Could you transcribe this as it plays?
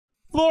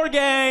Floor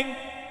gang!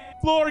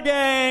 Floor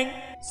gang!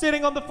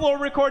 Sitting on the floor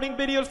recording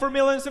videos for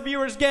millions of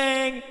viewers,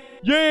 gang!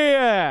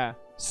 Yeah!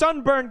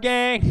 Sunburn,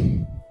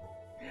 gang!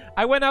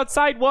 I went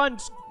outside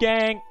once,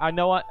 gang! I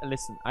know what?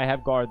 Listen, I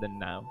have garden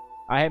now.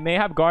 I may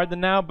have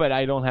garden now, but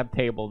I don't have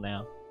table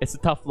now. It's a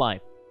tough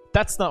life.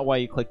 That's not why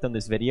you clicked on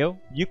this video.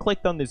 You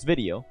clicked on this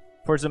video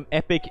for some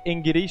epic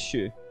English,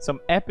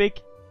 some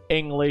epic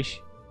English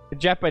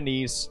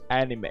Japanese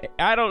anime.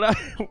 I don't know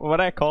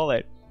what I call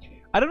it.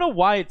 I don't know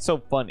why it's so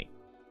funny.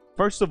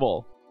 First of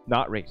all,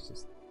 not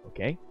racist,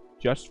 okay?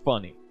 Just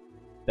funny.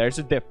 There's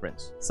a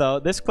difference. So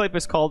this clip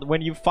is called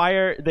When You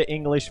Fire the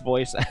English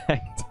Voice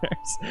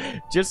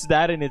Actors. Just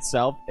that in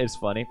itself is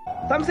funny.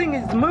 Something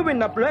is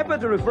moving up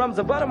rapidly from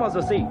the bottom of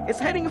the sea. It's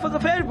heading for the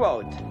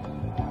ferryboat.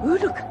 Ooh,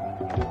 look.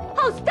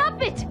 Oh,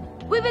 stop it!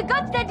 We've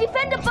got to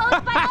defend the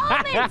boat by all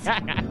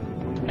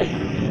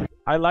means!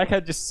 I like how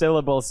just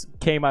syllables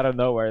came out of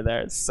nowhere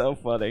there. It's so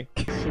funny.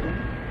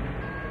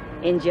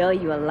 Enjoy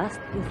your last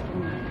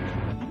distant.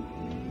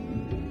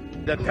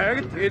 The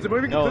target is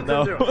moving to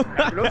the zero.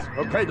 Across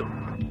Hokkaido.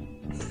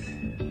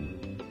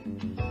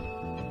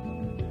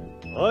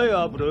 I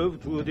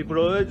approve to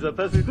deploy the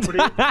Pacific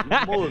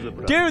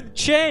Fleet. Dude,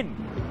 chin!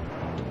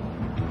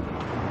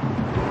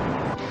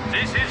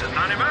 This is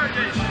an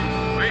emergency.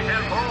 We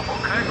have all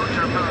Hokkaido,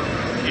 Japan.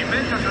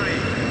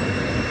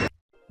 Immediately.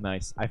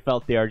 Nice. I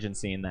felt the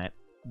urgency in that.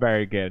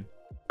 Very good.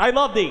 I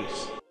love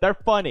these. They're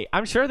funny.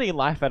 I'm sure they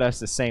laugh at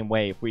us the same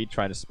way if we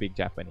try to speak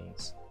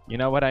Japanese. You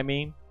know what I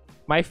mean?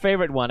 My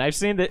favorite one. I've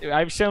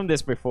shown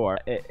this before.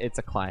 It's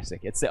a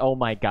classic. It's the oh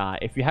my god.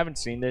 If you haven't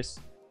seen this,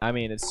 I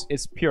mean,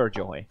 it's pure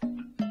joy.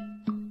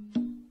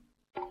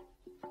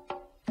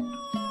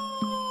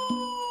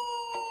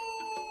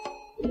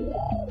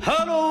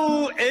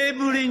 Hello,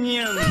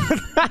 everyone.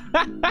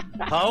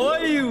 How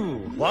are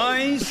you?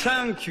 Fine,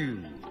 thank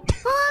you.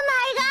 Oh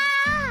my god!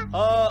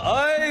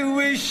 I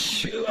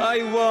wish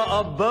I were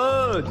a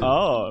bird.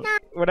 Oh.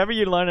 Whenever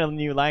you learn a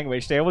new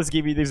language, they always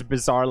give you these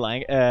bizarre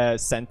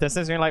sentences.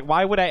 And you're like,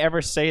 why would I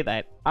ever say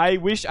that? I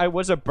wish I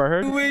was a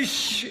bird. I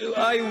wish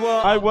I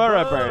were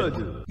a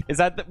bird. Is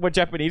that what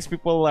Japanese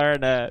people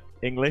learn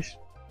English?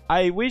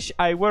 I wish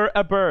I were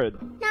a bird.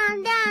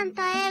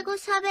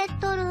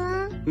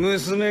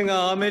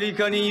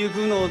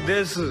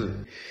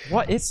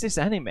 What is this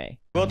anime?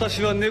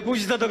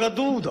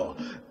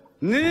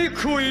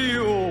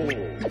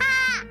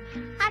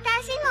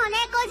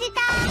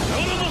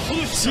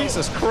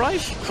 Jesus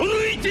Christ!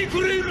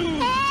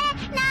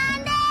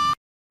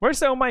 Where's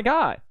the oh my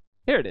god?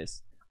 Here it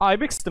is. Oh, I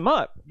mixed them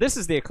up. This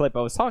is the clip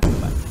I was talking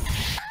about.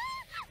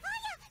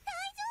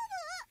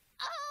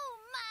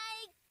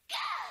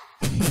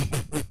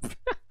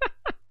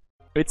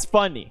 It's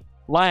funny.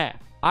 Laugh.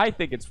 I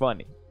think it's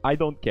funny. I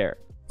don't care.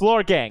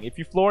 Floor gang. If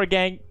you floor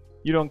gang,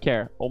 you don't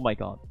care. Oh my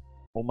god.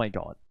 Oh my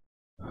god.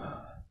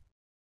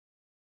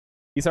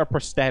 These are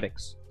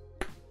prosthetics.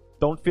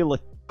 Don't feel a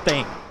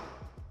thing.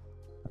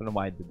 I don't know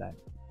why I did that.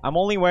 I'm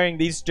only wearing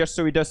these just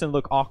so it doesn't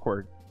look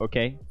awkward,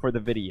 okay? For the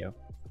video.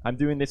 I'm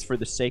doing this for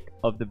the sake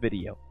of the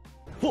video.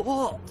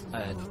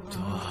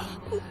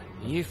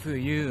 If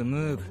you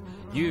move,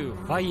 you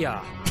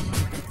fire.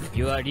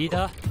 You are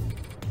leader?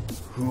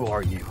 Who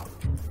are you?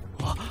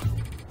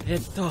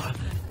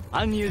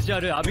 Unusual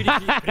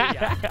ability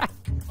player.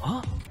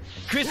 Huh?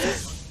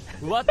 Chris,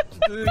 what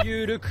do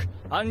you look?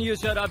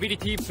 Unusual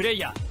ability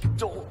player.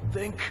 Don't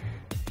think.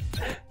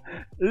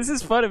 This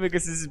is funny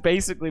because this is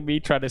basically me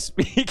trying to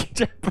speak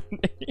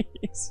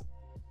Japanese.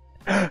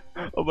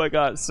 Oh my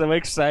god, so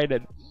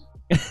excited.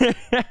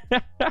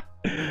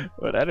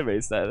 What anime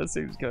is that? That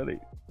seems funny.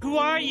 Who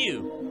are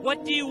you?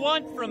 What do you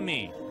want from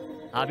me?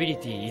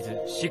 Ability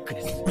is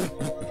sickness.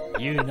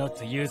 You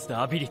not use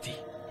the ability.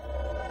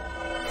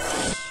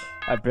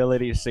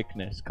 Ability is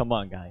sickness. Come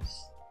on,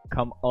 guys.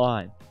 Come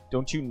on.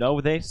 Don't you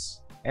know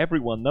this?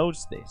 Everyone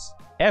knows this.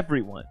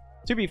 Everyone.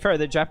 To be fair,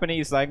 the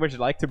Japanese language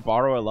like to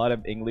borrow a lot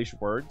of English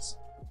words,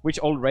 which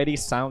already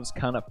sounds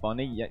kind of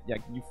funny. Yet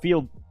you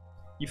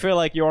feel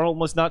like you're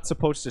almost not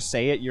supposed to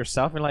say it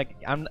yourself. And like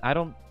I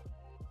don't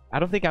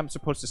think I'm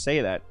supposed to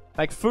say that.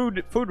 Like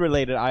food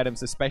related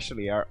items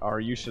especially are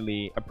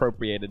usually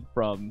appropriated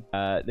from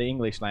the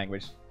English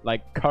language.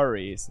 Like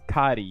curry is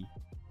kari,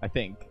 I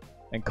think,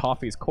 and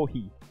coffee is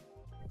kohi.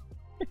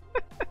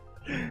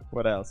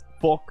 What else?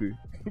 Foku.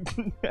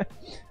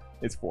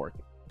 It's fork.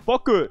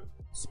 Foku.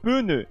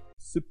 Spoon.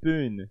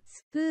 Spoon.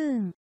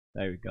 Spoon.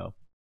 There we go.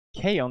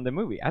 K on the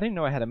movie. I didn't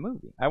know I had a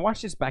movie. I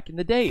watched this back in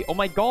the day. Oh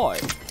my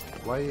god.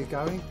 Where are you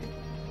going?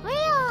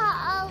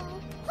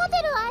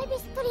 Hotel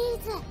Ibis,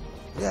 please.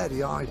 Yeah,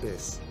 the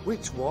Ibis.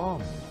 Which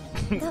one?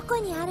 どこ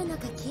にあるの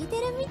か聞いて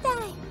るみた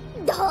い。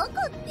ど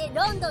こって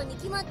ロンドンに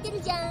決まって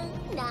るじゃん。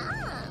な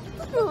あ、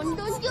ロン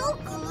ドンジョー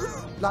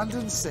ク？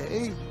 London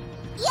City.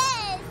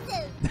 Yes.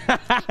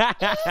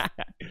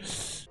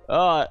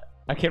 Oh,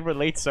 I can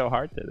relate so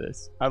hard to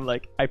this. I'm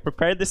like, I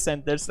prepared the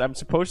sentence I'm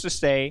supposed to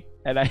say,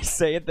 and I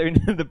say it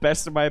to the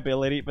best of my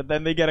ability, but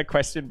then they get a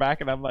question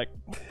back, and I'm like,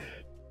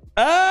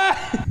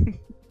 ah!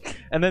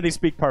 And then they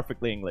speak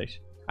perfectly English.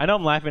 I know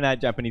I'm laughing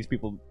at Japanese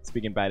people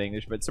speaking bad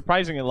English, but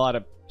surprisingly a lot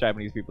of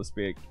Japanese people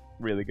speak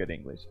really good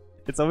English.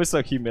 It's always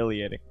so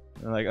humiliating.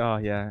 They're like, oh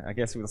yeah, I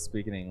guess we'll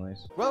speak in English.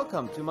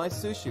 Welcome to my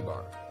sushi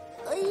bar.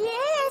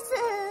 Yes!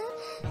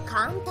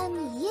 簡単に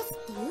yes っ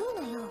て言う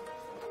のよ。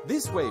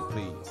 This way,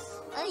 please.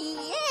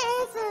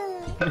 Yes!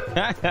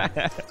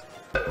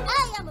 I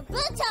am 部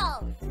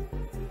長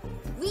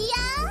We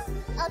are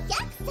お客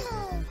さ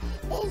ん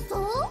演奏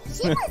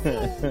しますピ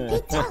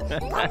ッチャ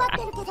ー頑張って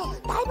るけど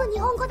だいぶ日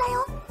本語だ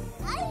よ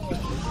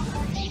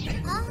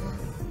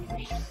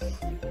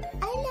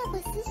I love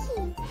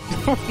sushi.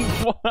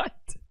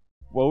 What?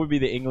 What would be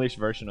the English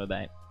version of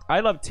that?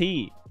 I love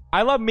tea.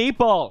 I love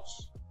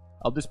meatballs.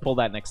 I'll just pull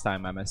that next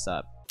time I mess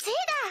up. そう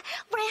だ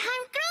ブレハン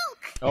ク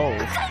ロ Oh. ー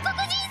ク外国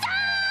人さ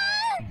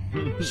ん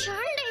シャン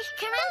レイ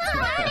ケメ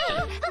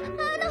ン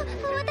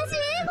私英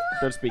語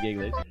Don't speak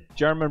English.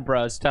 German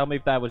bros, tell me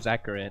if that was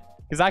accurate.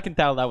 Because I can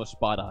tell that was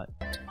spot on.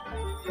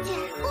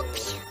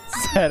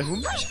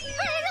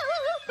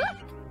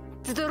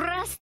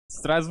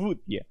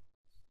 Здравствуйте.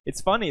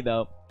 It's funny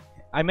though.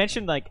 I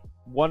mentioned like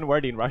one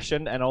word in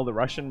Russian and all the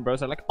Russian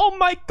bros are like, oh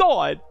my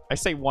god! I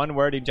say one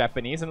word in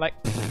Japanese and like,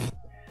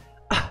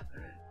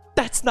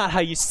 that's not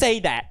how you say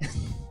that.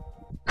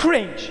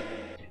 Cringe.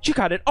 You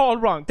got it all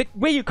wrong. The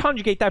way you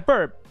conjugate that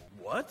verb.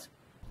 What?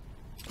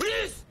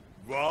 Please!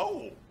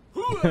 Wow!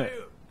 Who are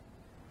you?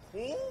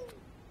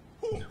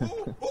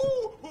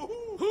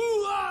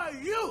 Who are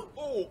you?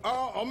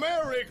 Oh,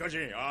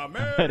 American.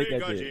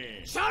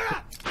 American. Shut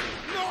up!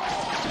 No!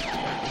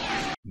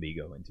 Me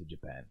go into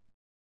Japan.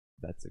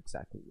 That's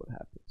exactly what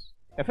happens.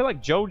 I feel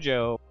like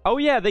JoJo. Oh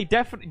yeah, they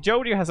definitely.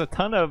 JoJo has a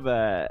ton of.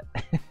 I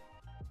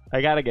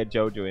gotta get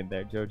JoJo in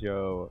there.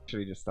 JoJo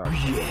actually just started.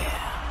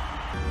 Yeah.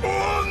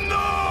 Oh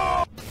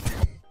no!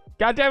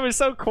 Goddamn, it's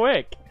so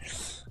quick.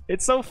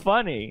 It's so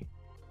funny.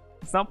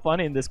 It's not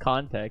funny in this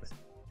context.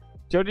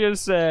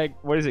 JoJo's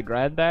what is it,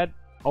 granddad?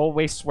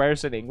 Always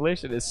swears in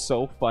English. It is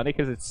so funny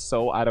because it's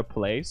so out of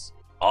place.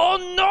 Oh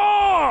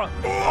no!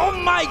 Oh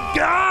my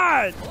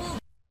god!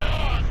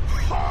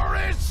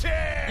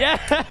 Yeah!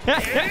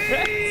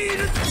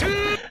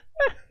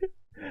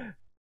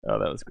 Oh,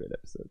 that was a great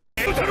episode.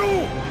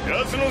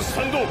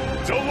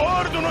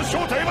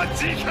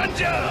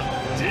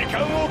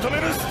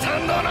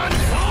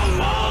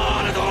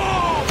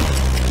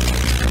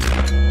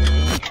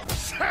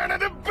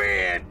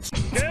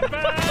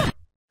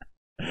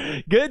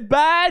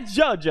 Goodbye,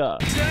 JoJo!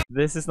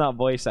 This is not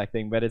voice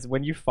acting, but it's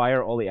when you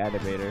fire all the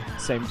animator.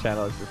 Same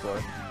channel as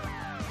before.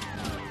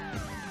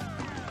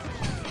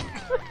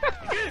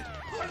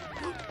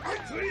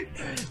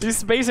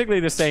 It's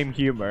basically the same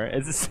humor.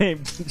 It's the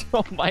same.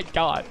 Oh my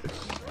god.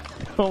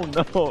 Oh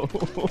no.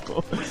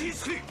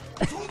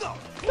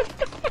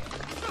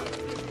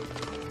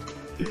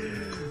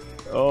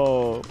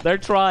 Oh, they're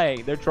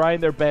trying. They're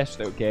trying their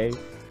best, okay?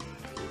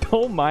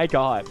 Oh my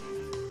god. Dude,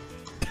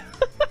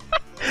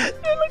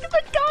 look at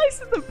the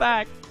guys in the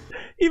back.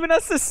 Even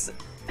us this.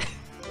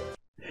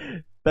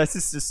 That's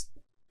just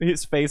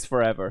his face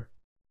forever.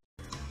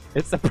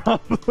 It's a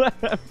problem.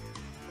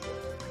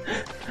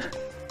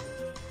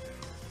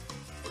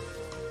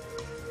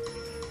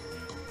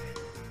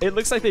 It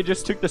looks like they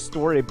just took the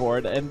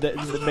storyboard and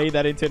made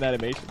that into an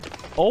animation.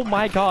 Oh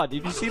my god,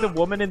 did you see the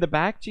woman in the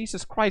back?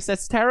 Jesus Christ,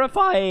 that's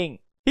terrifying!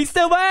 He's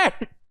still there!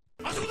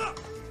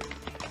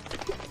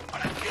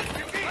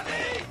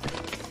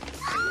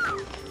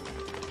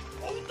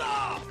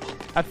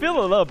 I feel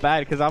a little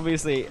bad because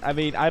obviously, I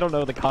mean, I don't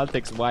know the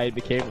context why it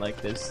became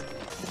like this.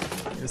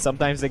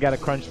 Sometimes they gotta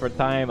crunch for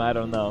time, I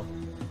don't know.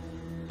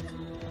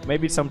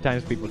 Maybe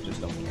sometimes people just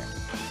don't care.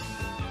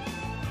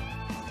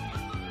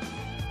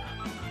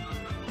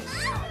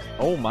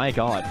 Oh my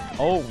god.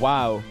 Oh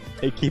wow.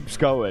 It keeps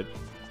going.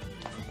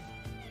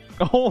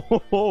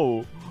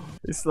 Oh,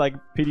 it's like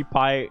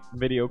PewDiePie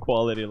video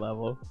quality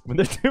level. When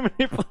there's too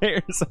many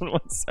players on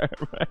one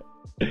server.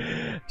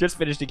 Just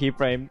finished the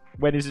keyframe.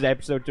 When is this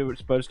episode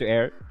supposed to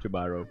air?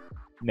 Tomorrow.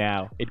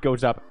 Now. It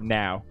goes up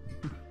now.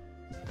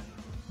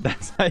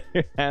 That's how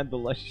you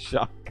handle a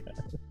shotgun.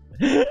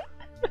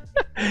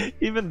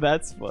 Even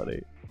that's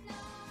funny.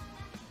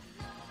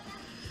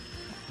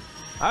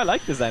 I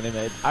like this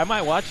anime. I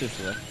might watch this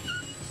one.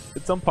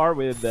 It's on par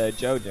with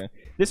JoJo.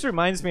 This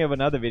reminds me of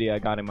another video I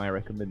got in my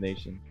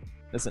recommendation.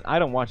 Listen, I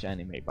don't watch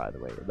anime, by the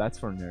way. That's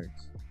for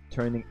nerds.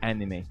 Turning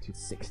anime to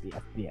 60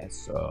 FPS.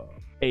 So,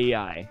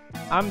 AI.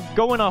 I'm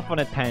going off on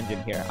a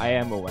tangent here. I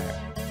am aware.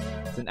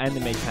 It's an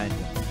anime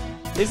tangent.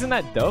 Isn't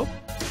that dope?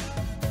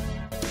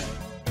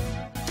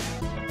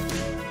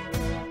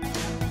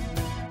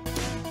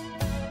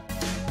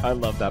 I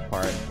love that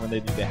part when they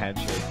do the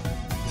handshake.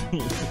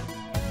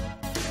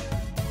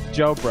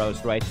 Joe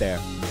Bros right there.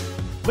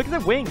 Look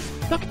at the wings.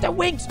 Look at the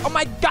wings. Oh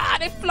my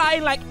god, they're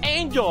flying like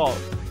angels.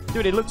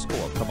 Dude, it looks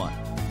cool. Come on.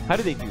 How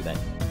do they do that?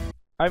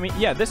 I mean,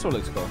 yeah, this one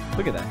looks cool.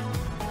 Look at that.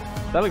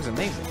 That looks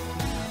amazing.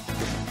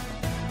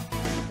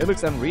 It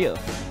looks unreal.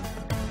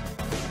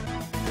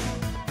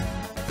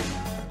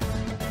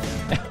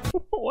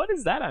 What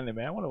is that anime?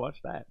 I want to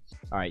watch that.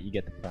 Alright, you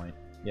get the point.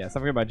 Yeah,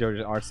 something about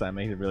JoJo's art style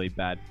makes it a really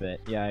bad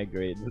fit. Yeah, I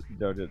agree.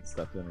 JoJo's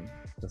stuff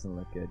doesn't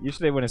look good.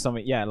 Usually when it's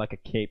something, yeah, like a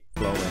cape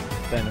flowing,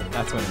 then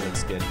that's when it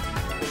looks good.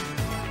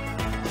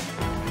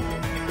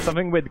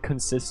 Something with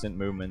consistent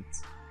movement.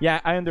 Yeah,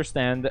 I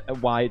understand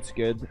why it's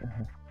good.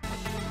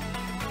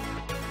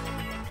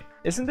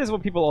 Isn't this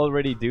what people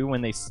already do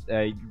when they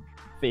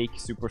fake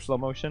super slow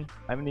motion?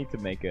 I need to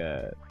make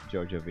a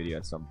JoJo video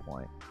at some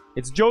point.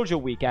 It's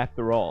JoJo week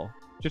after all.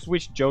 Just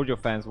wish JoJo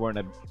fans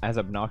weren't as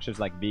obnoxious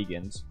like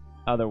vegans.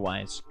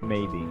 Otherwise,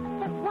 maybe.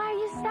 But why are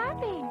you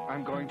stopping?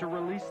 I'm going to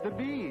release the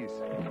bees.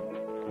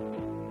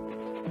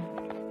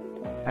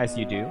 As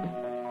you do.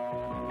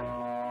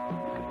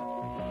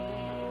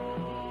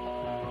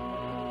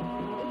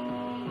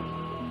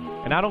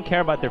 And I don't care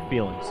about their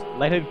feelings.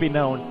 Let it be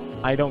known,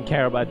 I don't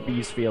care about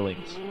these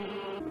feelings.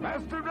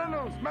 Master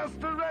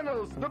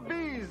Reynolds, the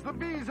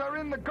bees are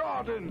in the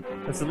garden.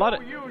 There's a lot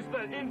of... Use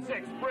the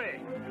insect spray.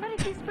 But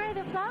if you spray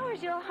the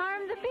flowers, you'll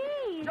harm the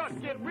bees.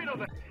 Just get rid of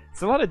it.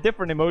 It's a lot of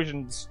different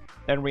emotions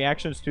and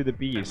reactions to the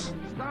bees.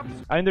 Stop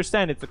I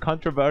understand it's a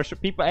controversial...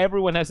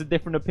 Everyone has a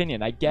different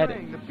opinion. I get it.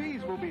 spraying. The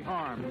bees will be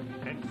harmed.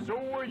 And so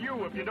are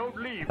you if you don't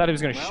leave. I thought he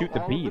was going to Well, shoot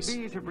the all bees. of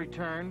the bees have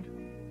returned.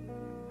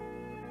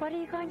 What are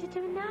you going to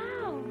do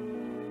now?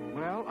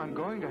 Well, I'm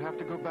going to have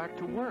to go back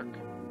to work.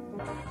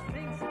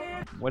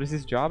 What is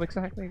his job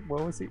exactly?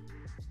 What was he?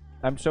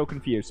 I'm so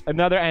confused.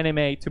 Another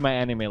anime to my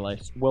anime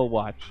list. We'll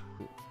watch.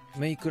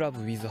 Make love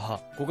with her.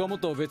 ここはもっ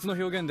と別の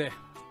表現で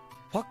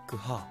fuck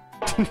her.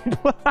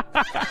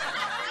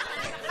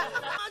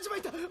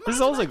 This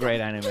is also a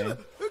great anime.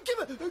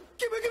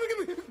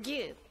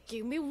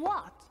 Give me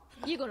what?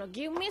 You gonna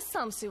give me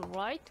something,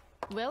 right?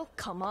 Well,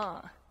 come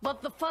on.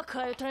 What the fuck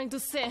are you trying to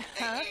say,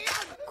 huh?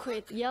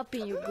 Quit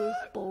yapping, you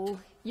goofball.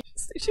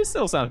 She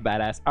still sounds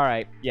badass.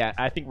 Alright, yeah,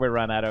 I think we're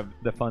run out of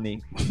the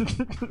funny.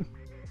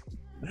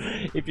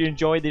 If you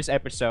enjoyed this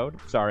episode,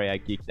 sorry I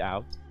geeked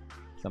out.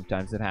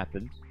 Sometimes it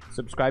happens.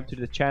 Subscribe to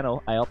the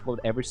channel. I upload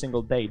every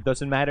single day.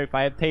 Doesn't matter if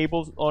I have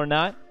tables or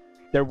not.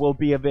 There will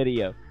be a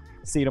video.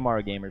 See you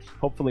tomorrow, gamers.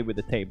 Hopefully with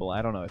the table.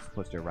 I don't know if it's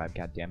supposed to arrive,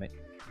 goddammit.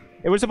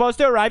 It was supposed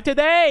to arrive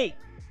today!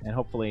 And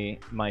hopefully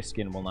my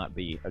skin will not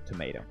be a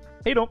tomato.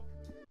 Hey, don't.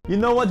 You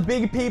know what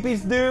big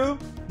peepees do?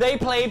 They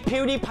play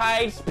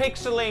PewDiePie's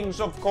Pixelings,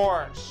 of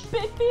course.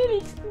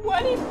 Felix,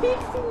 what is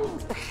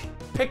Pixelings?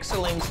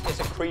 Pixelings is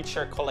a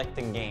creature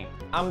collecting game.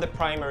 I'm the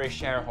primary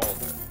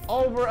shareholder.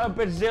 Over a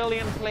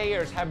bazillion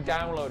players have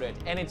downloaded,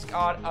 and it's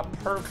got a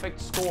perfect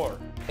score.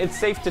 It's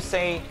safe to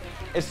say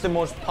it's the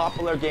most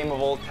popular game of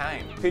all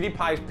time.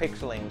 PewDiePie's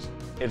Pixelings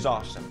is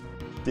awesome.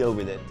 Deal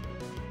with it.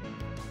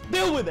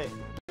 Deal with it!